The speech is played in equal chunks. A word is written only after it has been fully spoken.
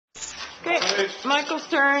Okay, Michael's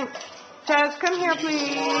turn. Taz, come here,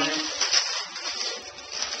 please.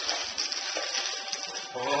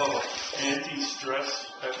 Oh, anti-stress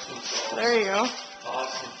Epsom salts. There you go.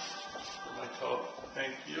 Awesome. For my toe.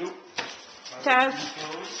 Thank you. Taz.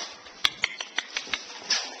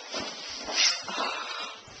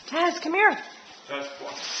 Taz, come here. That's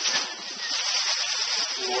one.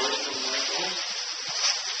 Lord from Michael.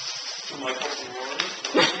 From Michael from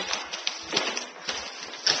Lord.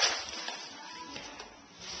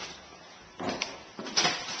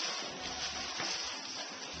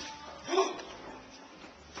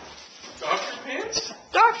 Dr. Pants?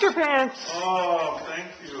 Dr. Pants. Oh, thank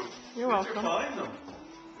you. You're Where'd welcome. you find them?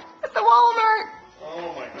 At the Walmart.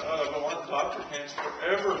 Oh my God, I've been wanting Dr. Pants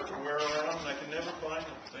forever to wear around and I can never find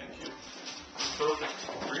them. Thank you. Perfect.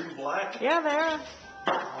 They're even black. Yeah, they are.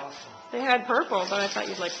 Awesome. They had purple, but I thought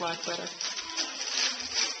you'd like black better.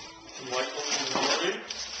 Some Michael and Lori.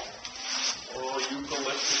 Oh,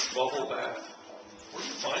 eucalyptus bubble bath. Where do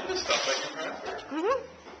you find this stuff at your craft fair? Mm-hmm.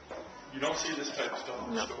 You don't see this type of stuff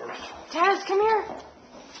in No. stores. Taz, come here.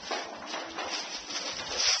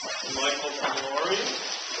 Some Michael and Lori.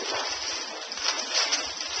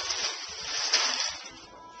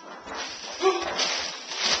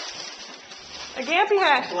 A Gampy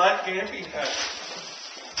hat. Black Gampy hat.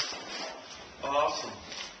 Awesome.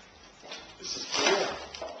 This is cool.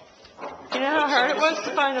 You know how hard it was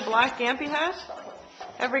to find a black Gampy hat?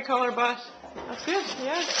 Every color but. That's good,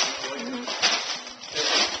 yeah. Mm-hmm.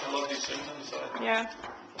 I love these things on the side. Yeah.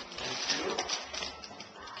 Thank you.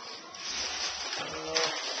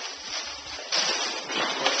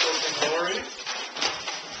 Michael and Lori.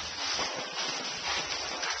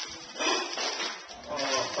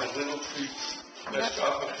 Oh, my little treats. Best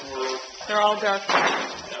chocolate in the world. They're all dark.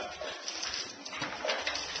 Yeah.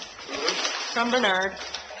 Good. From Bernard.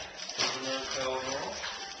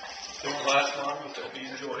 They won't last long, but they'll be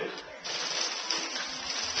enjoyed.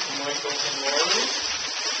 Michael and Lori.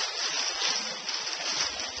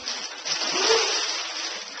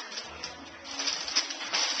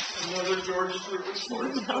 Another George's River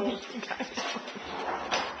Sports No, Bowl. you guys.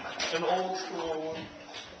 An old school one.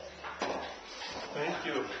 Thank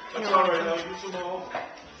you. That's You're all right, welcome. I'll use them all.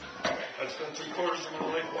 I spent 3/4 of my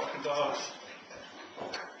life walking dogs.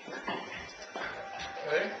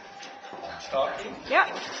 Okay? Stocking. Yeah.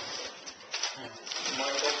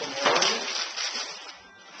 Michael from Lori.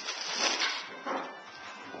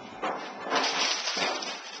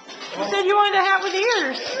 You said you wanted a hat with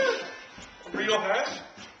ears A real hat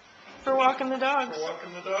for walking the dogs. for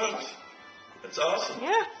walking the dogs. That's awesome.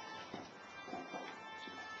 Yeah.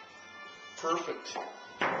 Perfect.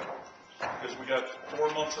 Because we got 4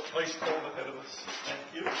 months of ice cold ahead of us.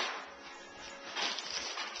 Thank you.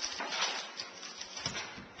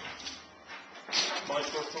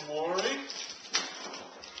 Michael from Lori.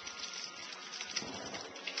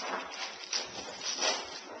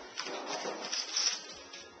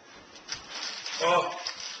 Oh,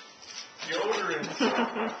 deodorant.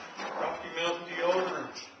 Rocky Mountain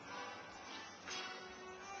deodorant.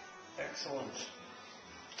 Excellent.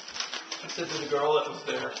 I said to the girl that was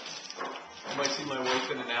there, I might see my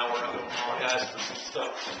wife in an hour. I don't know. I asked for some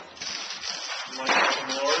stuff. Michael from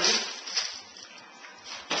Lori.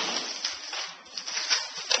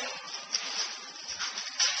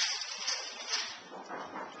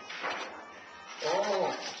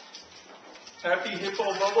 Oh, Happy Hippo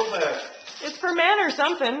Bubble Bath. It's for men or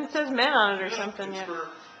something. It says men on it or something, It's yeah. for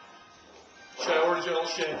shower gel,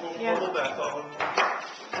 shampoo, Yeah. bubble bath all in one.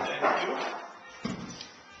 Thank you.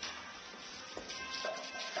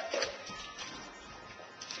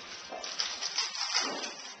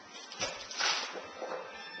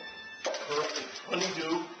 Perfect.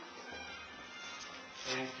 Honeydew.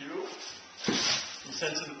 Thank you. You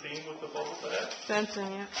sensing the theme with the bubble bath?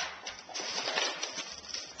 Benson, yeah.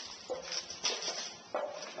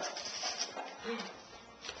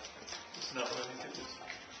 It's not what I think it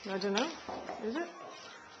is. I don't know. Is it?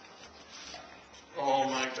 Oh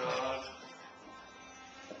my God.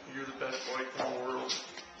 You're the best wife in the world.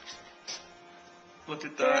 Look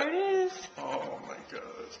at that. There it is. Oh my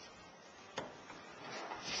God.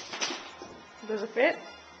 Does it fit?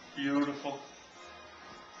 Beautiful.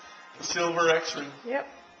 The silver X-ring. Yep.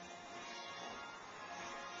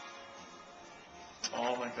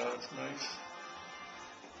 Oh my God, it's nice.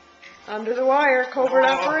 Under the wire, covert Oh,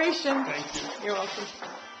 operation. Thank you. You're welcome.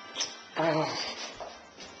 Oh.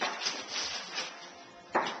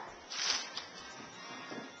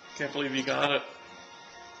 Can't believe you got it.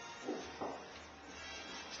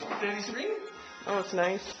 Daddy's ring? Oh, it's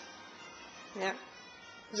nice. Yeah.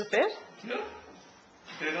 Does it fit? Yeah.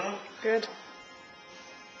 Fit on? Good.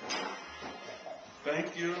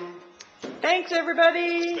 Thank you. Thanks,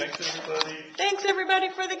 everybody. Thanks, everybody. Thanks, everybody,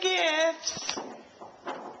 for the gifts.